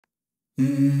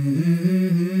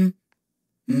Let's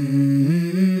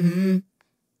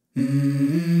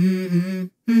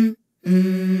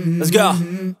go.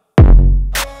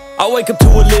 I wake up to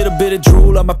a little bit of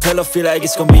drool on my pillow, feel like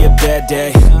it's gonna be a bad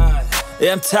day.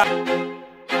 Yeah, I'm tired.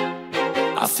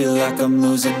 I feel like I'm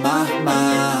losing my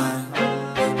mind.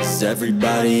 Is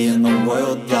everybody in the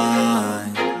world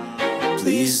blind?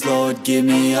 Please, Lord, give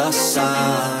me a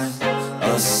sign,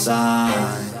 a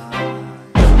sign.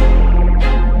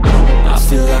 I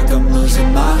feel like I'm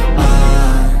losing my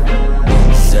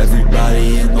mind. Is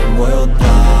everybody in the world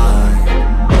blind?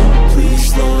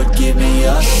 Please, Lord, give me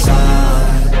a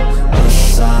sign, a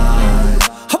sign.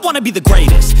 I wanna be the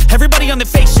greatest. Everybody on the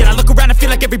fake shit. I look around and feel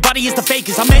like everybody is the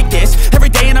fakest. I make this every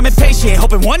day and I'm impatient,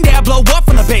 hoping one day I blow up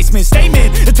from the basement.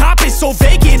 Statement, the top is so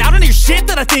vacant. I don't hear shit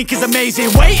that I think is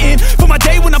amazing. Waiting for my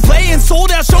day when I'm playing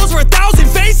sold out shows for 1,000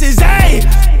 faces. Hey,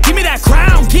 give me that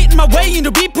crown, get in my way and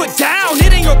to be put down.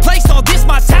 It ain't your place, all this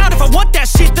my town. If I want that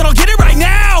shit, then I'll get it right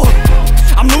now.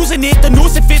 I'm losing it, the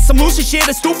noose it fits. I'm losing shit,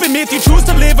 a stupid myth. You choose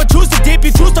to live or choose to dip.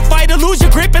 You choose to fight or lose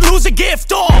your grip and lose a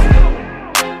gift.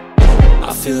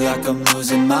 I feel like I'm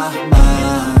losing my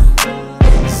mind.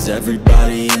 Is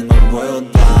everybody in the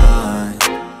world blind?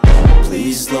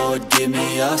 Please, Lord, give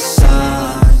me a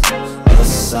sign, a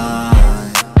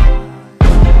sign.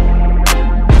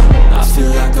 I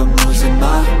feel like I'm losing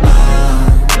my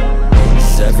mind.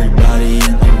 Is everybody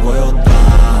in the world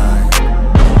blind?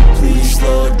 Please,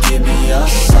 Lord, give me a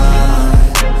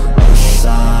sign, a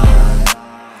sign.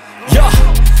 Yeah.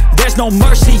 There's no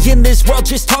mercy in this world,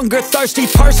 just hunger-thirsty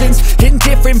persons in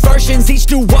different versions. Each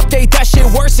new update, that shit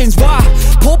worsens. Why?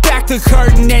 Pull back the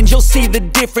curtain and you'll see the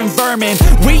different vermin.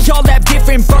 We all have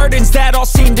different burdens that all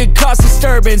seem to cause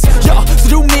disturbance. Yo, so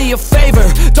do me a favor,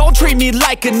 don't treat me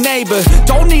like a neighbor.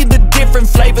 Don't need the different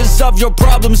flavors of your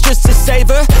problems just to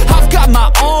savor. I've got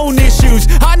my own issues,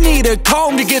 I need a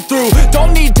comb to get through.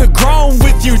 Don't need to groan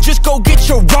with you, just go get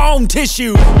your own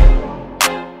tissue.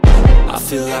 I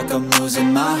feel like I'm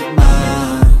losing my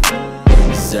mind.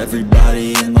 Is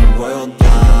everybody in the world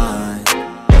blind?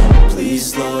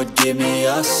 Please, Lord, give me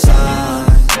a sign,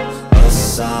 a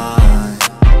sign.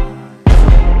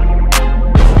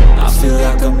 I feel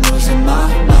like I'm losing my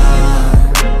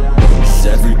mind. Is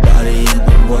everybody in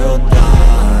the world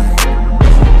blind?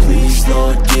 Please,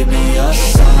 Lord, give me a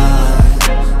sign,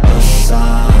 a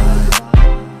sign.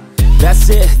 That's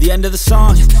it, the end of the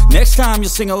song. Next time you'll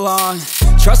sing along.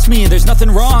 Trust me, there's nothing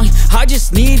wrong. I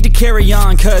just need to carry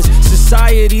on, cause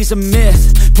society's a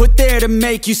myth put there to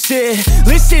make you sit.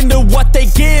 Listen to what they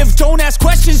give. Don't ask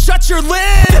questions, shut your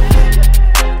lid.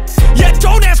 Yeah,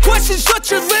 don't ask questions, shut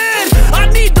your lid. I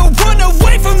need to run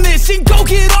away from this and go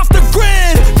get off the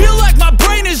grid. Feel like my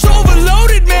brain is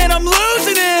overloaded, man, I'm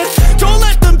losing it. Don't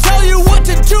let them tell you what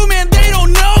to do, man, they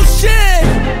don't know shit.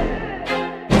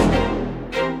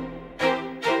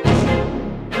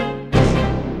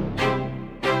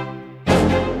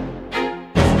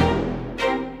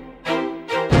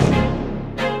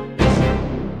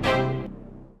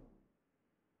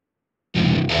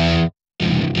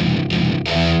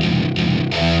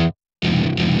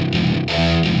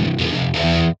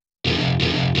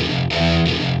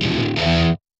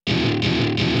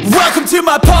 Welcome to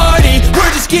my party,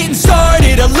 we're just getting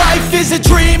started. A life is a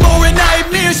dream or a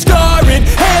nightmare scarring.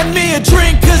 Hand me a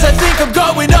drink cause I think I'm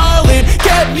going all in.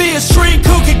 Get me a shrink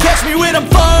who can catch me when I'm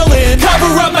falling.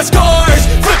 Cover up my scars,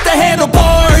 flip the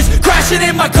handlebars. Crashing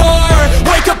in my car,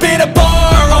 wake up in a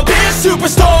bar. I'll be a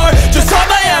superstar, just on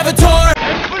my avatar.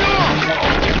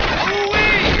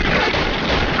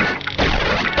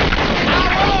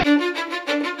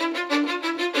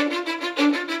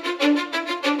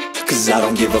 Cause I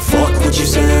don't give a fuck what you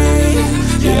say.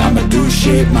 Yeah, I'ma do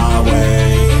shit my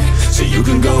way. So you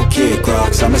can go kick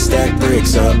rocks, I'ma stack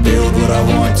bricks up, build what I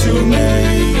want to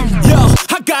make. Yo,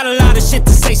 I got a lot of shit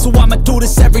to say, so I'ma do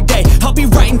this every day. I'll be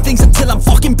writing things until I'm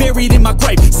fucking buried in my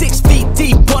grave. 6 feet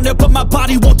deep under, but my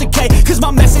body won't decay. Cause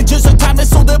my messages are timeless,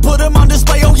 so they'll put them on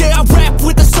display. Oh yeah, I rap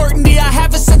with a certainty, I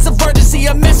have a sense of urgency.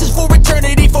 A message for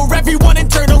eternity, for everyone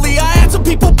internally. I had some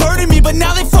people burning me, but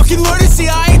now they fucking learn to see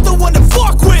I ain't the one to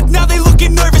fuck with. Now they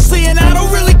looking nervously, and I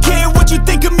don't really care what you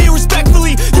think of me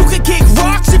respectfully. You can kick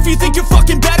rocks if you think you're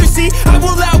fucking better